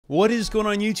What is going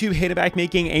on YouTube? Hater back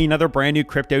making another brand new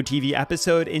Crypto TV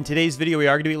episode. In today's video, we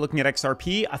are going to be looking at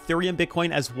XRP, Ethereum,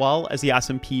 Bitcoin, as well as the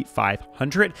S&P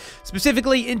 500.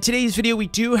 Specifically, in today's video, we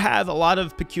do have a lot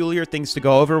of peculiar things to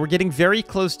go over. We're getting very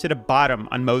close to the bottom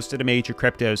on most of the major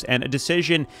cryptos, and a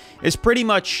decision is pretty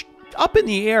much up in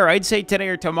the air, I'd say today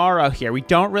or tomorrow here. We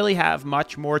don't really have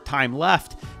much more time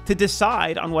left to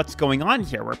decide on what's going on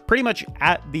here. We're pretty much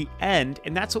at the end,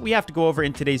 and that's what we have to go over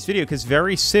in today's video, because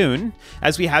very soon,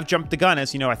 as we have jumped the gun,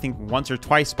 as you know, I think once or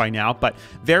twice by now, but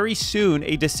very soon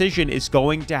a decision is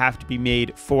going to have to be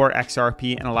made for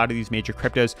XRP and a lot of these major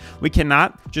cryptos. We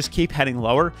cannot just keep heading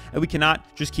lower, and we cannot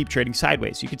just keep trading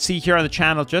sideways. You can see here on the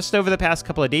channel, just over the past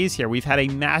couple of days here, we've had a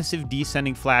massive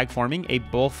descending flag forming, a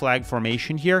bull flag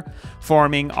formation here,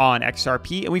 forming on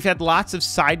XRP, and we've had lots of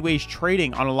sideways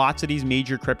trading on lots of these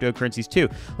major cryptocurrencies too.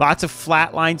 Lots of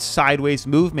flatline sideways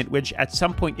movement, which at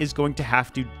some point is going to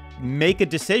have to make a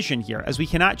decision here, as we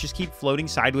cannot just keep floating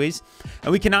sideways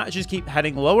and we cannot just keep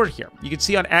heading lower here. You can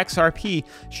see on XRP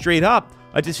straight up,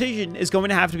 a decision is going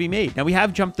to have to be made. Now, we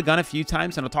have jumped the gun a few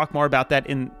times, and I'll talk more about that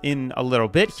in a little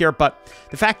bit here, but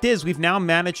the fact is we've now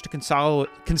managed to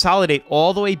consolidate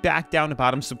all the way back down to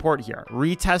bottom support here,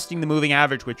 retesting the moving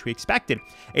average, which we expected.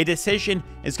 A decision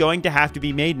is going to have to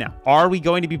be made now. Are we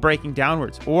going to be breaking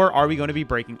downwards, or are we going to be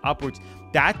breaking upwards?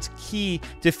 That's key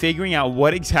to figuring out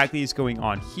what exactly is going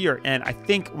on here, and I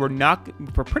think we're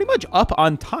pretty much up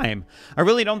on time. I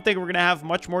really don't think we're going to have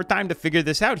much more time to figure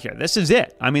this out here. This is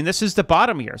it. I mean, this is the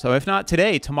bottom here. So if not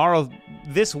today, tomorrow,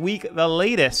 this week, the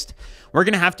latest, we're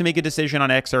going to have to make a decision on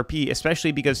XRP,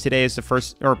 especially because today is the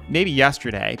first, or maybe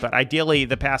yesterday, but ideally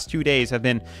the past 2 days have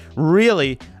been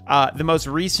really the most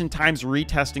recent times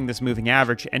retesting this moving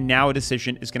average, and now a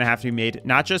decision is going to have to be made,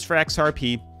 not just for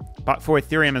XRP, but for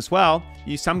Ethereum as well.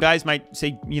 Some guys might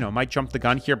say, might jump the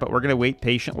gun here, but we're going to wait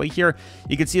patiently here.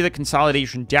 You can see the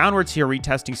consolidation downwards here,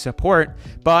 retesting support,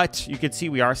 but you can see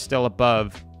we are still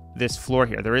above this floor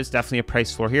here. There is definitely a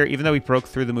price floor here. Even though we broke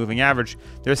through the moving average,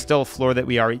 there's still a floor that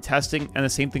we are retesting, and the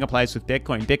same thing applies with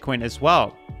Bitcoin. Bitcoin as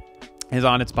well is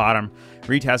on its bottom,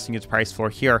 retesting its price floor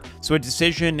here. So a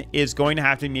decision is going to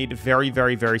have to be made very,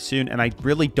 very, very soon, and I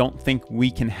really don't think we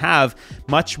can have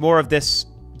much more of this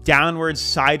downwards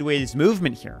sideways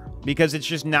movement here, because it's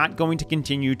just not going to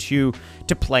continue to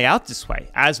play out this way.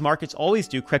 As markets always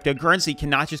do, cryptocurrency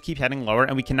cannot just keep heading lower,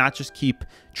 and we cannot just keep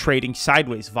trading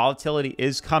sideways. Volatility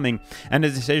is coming, and a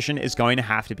decision is going to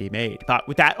have to be made. But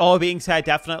with that all being said,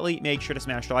 definitely make sure to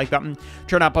smash the like button,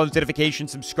 turn on post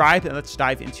notifications, subscribe, and let's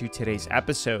dive into today's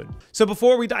episode. So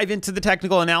before we dive into the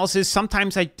technical analysis,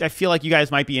 sometimes I feel like you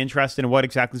guys might be interested in what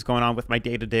exactly is going on with my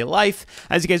day-to-day life.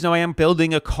 As you guys know, I am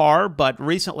building a car, but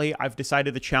recently I've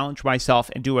decided to challenge myself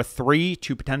and do a 3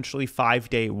 to potentially 5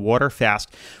 day water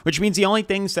fast, which means the only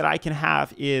things that I can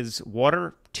have is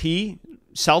water, tea,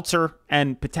 seltzer,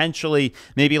 and potentially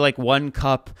maybe like 1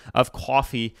 cup of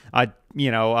coffee,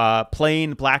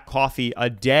 plain black coffee a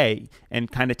day,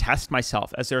 and kind of test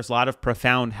myself, as there's a lot of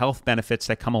profound health benefits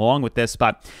that come along with this.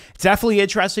 But it's definitely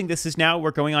interesting.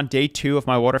 We're going on day 2 of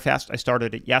my water fast. I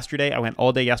started it yesterday. I went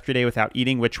all day yesterday without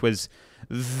eating, which was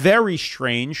very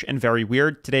strange and very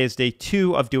weird. Today is day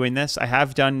 2 of doing this. I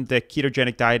have done the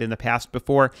ketogenic diet in the past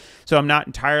before, so I'm not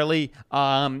entirely,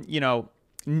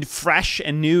 fresh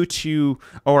and new to,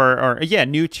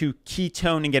 new to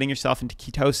ketone and getting yourself into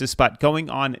ketosis, but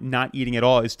going on not eating at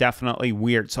all is definitely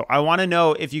weird. So I want to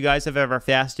know if you guys have ever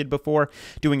fasted before,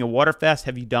 doing a water fast.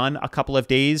 Have you done a couple of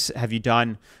days? Have you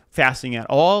done fasting at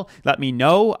all? Let me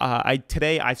know.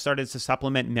 Today I've started to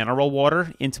supplement mineral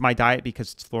water into my diet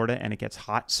because it's Florida and it gets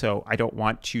hot, so I don't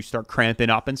want to start cramping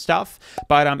up and stuff.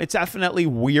 But it's definitely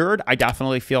weird. I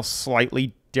definitely feel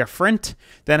slightly different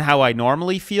than how I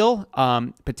normally feel.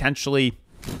 Potentially,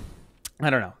 I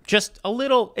don't know, just a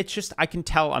little, it's just, I can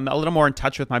tell I'm a little more in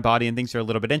touch with my body and things are a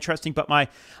little bit interesting, but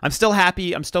I'm still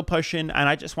happy, I'm still pushing, and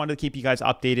I just wanted to keep you guys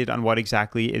updated on what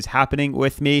exactly is happening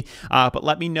with me. But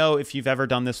let me know if you've ever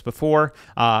done this before,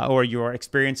 or your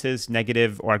experiences,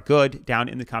 negative or good, down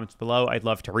in the comments below. I'd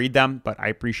love to read them, but I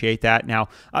appreciate that. Now,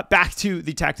 back to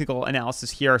the technical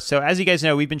analysis here. So as you guys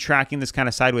know, we've been tracking this kind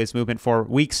of sideways movement for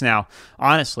weeks now,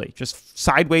 honestly, just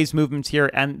sideways movements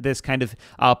here and this kind of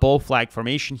bull flag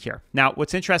formation here. Now,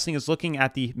 what's interesting is looking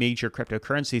at the major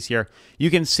cryptocurrencies here,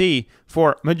 you can see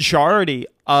for majority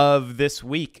of this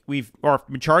week, or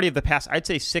majority of the past, I'd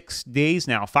say 6 days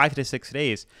now, 5 to 6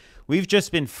 days, we've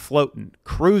just been floating,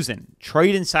 cruising,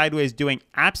 trading sideways, doing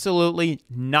absolutely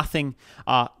nothing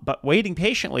but waiting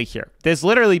patiently here. There's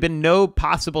literally been no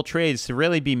possible trades to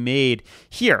really be made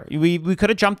here. We could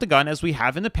have jumped the gun as we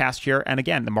have in the past here. And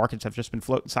again, the markets have just been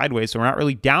floating sideways, so we're not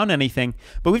really down anything,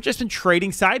 but we've just been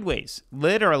trading sideways,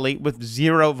 literally with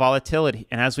zero volatility.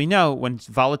 And as we know, when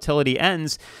volatility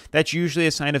ends, that's usually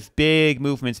a sign of big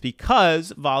movements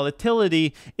because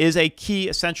volatility is a key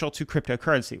essential to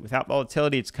cryptocurrency. Without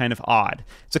volatility, it's kind of odd.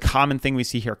 It's a common thing we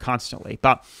see here constantly.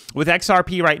 But with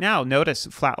XRP right now, notice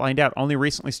flatlined out, only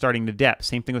recently starting to dip.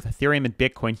 Same thing with Ethereum and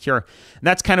Bitcoin here. And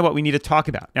that's kind of what we need to talk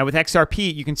about. Now with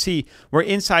XRP, you can see we're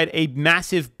inside a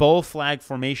massive bull flag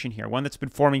formation here, one that's been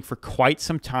forming for quite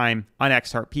some time on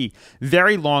XRP.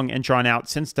 Very long and drawn out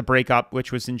since the breakup,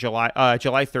 which was in July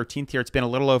 13th here. It's been a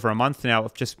little over a month now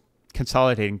of just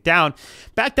consolidating down.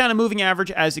 Back down a moving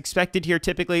average as expected here.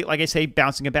 Typically, like I say,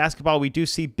 bouncing a basketball, we do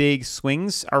see big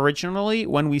swings originally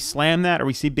when we slam that or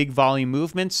we see big volume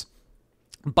movements.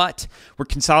 But we're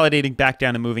consolidating back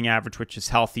down a moving average, which is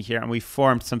healthy here. And we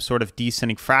formed some sort of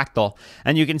descending fractal.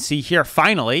 And you can see here,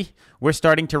 finally, we're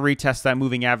starting to retest that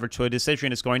moving average. So a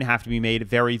decision is going to have to be made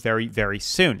very, very, very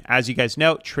soon. As you guys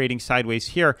know, trading sideways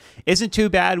here isn't too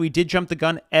bad. We did jump the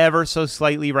gun ever so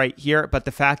slightly right here. But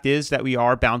the fact is that we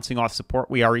are bouncing off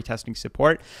support. We are retesting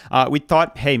support. We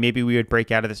thought, hey, maybe we would break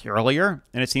out of this earlier.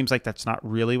 And it seems like that's not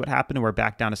really what happened. We're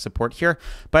back down to support here.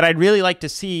 But I'd really like to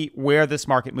see where this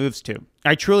market moves to.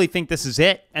 I truly think this is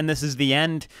it, and this is the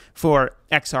end for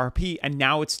XRP, and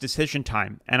now it's decision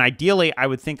time. And ideally, I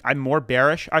would think I'm more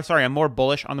bullish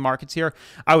on the markets here.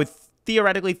 I would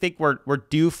theoretically think we're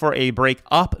due for a break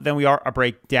up than we are a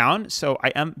break down. So I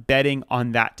am betting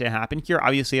on that to happen here.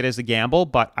 Obviously, it is a gamble,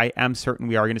 but I am certain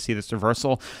we are going to see this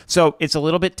reversal. So it's a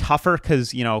little bit tougher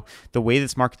because, you know, the way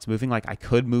this market's moving, like I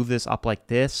could move this up like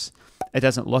this. It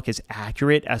doesn't look as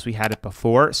accurate as we had it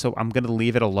before, so I'm going to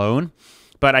leave it alone.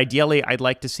 But ideally, I'd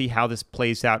like to see how this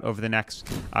plays out over the next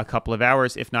couple of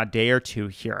hours, if not day or two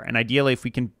here. And ideally, if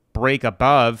we can break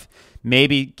above,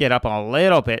 maybe get up a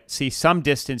little bit, see some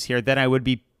distance here, then I would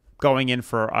be going in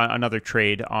for another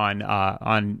trade on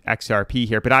XRP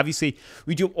here. But obviously,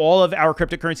 we do all of our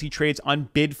cryptocurrency trades on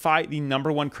BidFi, the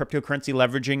 #1 cryptocurrency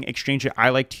leveraging exchange that I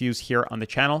like to use here on the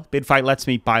channel. BidFi lets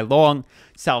me buy long,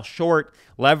 sell short,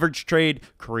 leverage trade,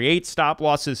 create stop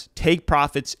losses, take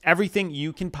profits. Everything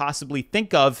you can possibly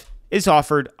think of is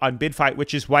offered on BidFi,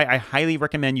 which is why I highly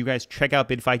recommend you guys check out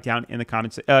BidFi down in the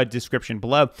comments description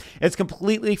below. It's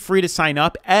completely free to sign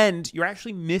up, and you're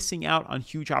actually missing out on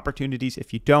huge opportunities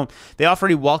if you don't. They offer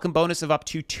a welcome bonus of up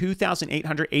to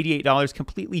 $2,888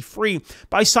 completely free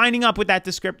by signing up with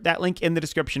that link in the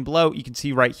description below. You can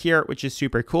see right here, which is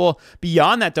super cool.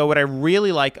 Beyond that, though, what I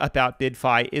really like about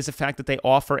BidFi is the fact that they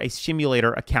offer a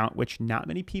simulator account, which not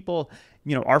many people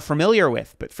are familiar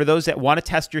with. But for those that want to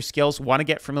test your skills, want to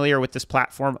get familiar with this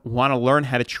platform, want to learn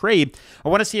how to trade, or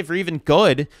want to see if you're even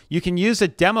good, you can use a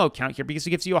demo account here because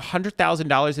it gives you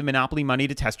 $100,000 in Monopoly money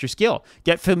to test your skill.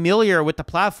 Get familiar with the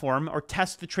platform or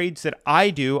test the trades that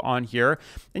I do on here,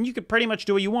 and you can pretty much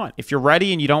do what you want. If you're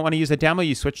ready and you don't want to use a demo,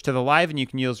 you switch to the live and you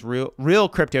can use real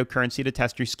cryptocurrency to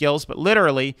test your skills. But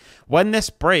literally, when this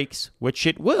breaks, which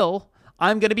it will,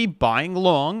 I'm going to be buying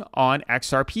long on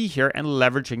XRP here and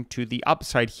leveraging to the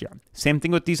upside here. Same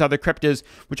thing with these other cryptos,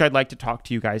 which I'd like to talk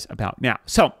to you guys about now.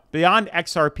 So beyond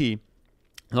XRP,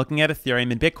 looking at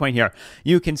Ethereum and Bitcoin here,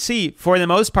 you can see for the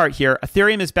most part here,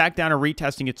 Ethereum is back down and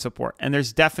retesting its support. And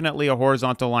there's definitely a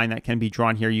horizontal line that can be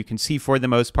drawn here. You can see for the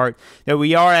most part that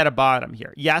we are at a bottom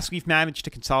here. Yes, we've managed to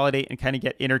consolidate and kind of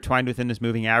get intertwined within this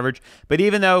moving average. But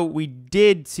even though we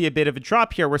did see a bit of a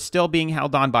drop here, we're still being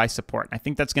held on by support. I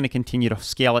think that's going to continue to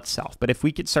scale itself. But if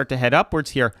we could start to head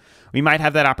upwards here, we might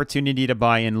have that opportunity to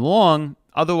buy in long.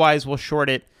 Otherwise, we'll short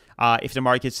it if the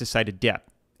markets decide to dip.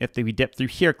 If we dip through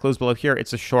here, close below here,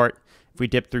 it's a short. If we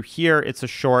dip through here, it's a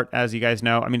short, as you guys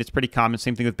know. I mean, it's pretty common.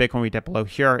 Same thing with Bitcoin. We dip below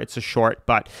here, it's a short.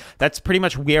 But that's pretty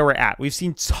much where we're at. We've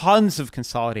seen tons of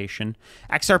consolidation.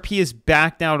 XRP is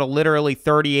back down to literally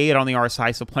 38 on the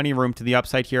RSI, so plenty of room to the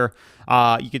upside here.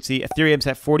 You can see Ethereum's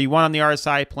at 41 on the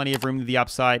RSI, plenty of room to the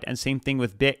upside. And same thing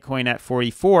with Bitcoin at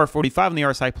 44, 45 on the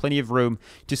RSI, plenty of room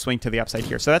to swing to the upside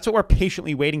here. So that's what we're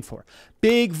patiently waiting for.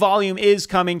 Big volume is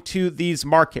coming to these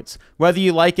markets, whether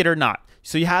you like it or not.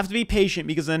 So you have to be patient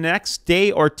because the next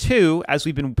day or two, as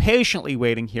we've been patiently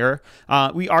waiting here,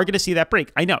 we are going to see that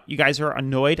break. I know you guys are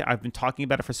annoyed. I've been talking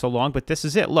about it for so long, but this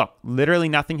is it. Look, literally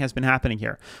nothing has been happening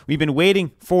here. We've been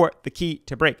waiting for the key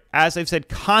to break. As I've said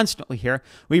constantly here,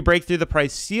 we break through the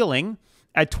price ceiling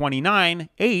at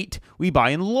 29.8, we buy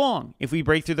in long. If we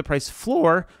break through the price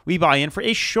floor, we buy in for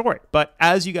a short. But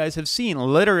as you guys have seen,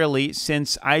 literally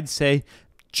since I'd say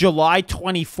July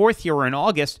 24th here or in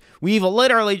August, we've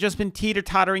literally just been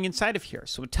teeter-tottering inside of here.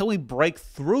 So until we break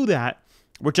through that,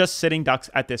 we're just sitting ducks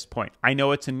at this point. I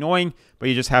know it's annoying, but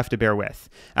you just have to bear with.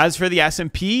 As for the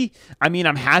S&P, I mean,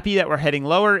 I'm happy that we're heading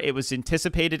lower. It was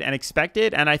anticipated and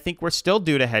expected, and I think we're still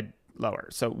due to head lower.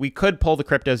 So we could pull the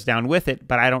cryptos down with it,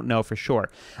 but I don't know for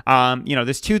sure. You know,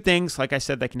 there's two things, like I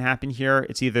said, that can happen here.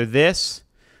 It's either this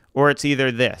or it's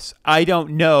either this. I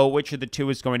don't know which of the two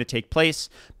is going to take place,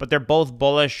 but they're both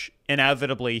bullish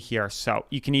inevitably here. So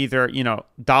you can either, you know,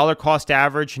 dollar cost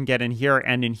average and get in here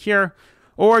and in here,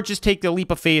 or just take the leap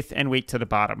of faith and wait to the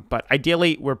bottom. But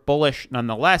ideally, we're bullish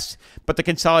nonetheless, but the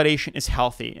consolidation is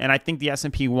healthy. And I think the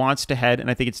S&P wants to head,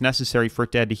 and I think it's necessary for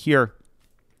it to head to here.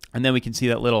 And then we can see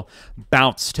that little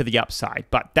bounce to the upside.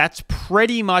 But that's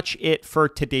pretty much it for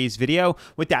today's video.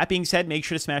 With that being said, make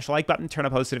sure to smash the like button, turn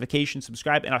on post notifications,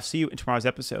 subscribe, and I'll see you in tomorrow's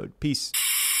episode. Peace.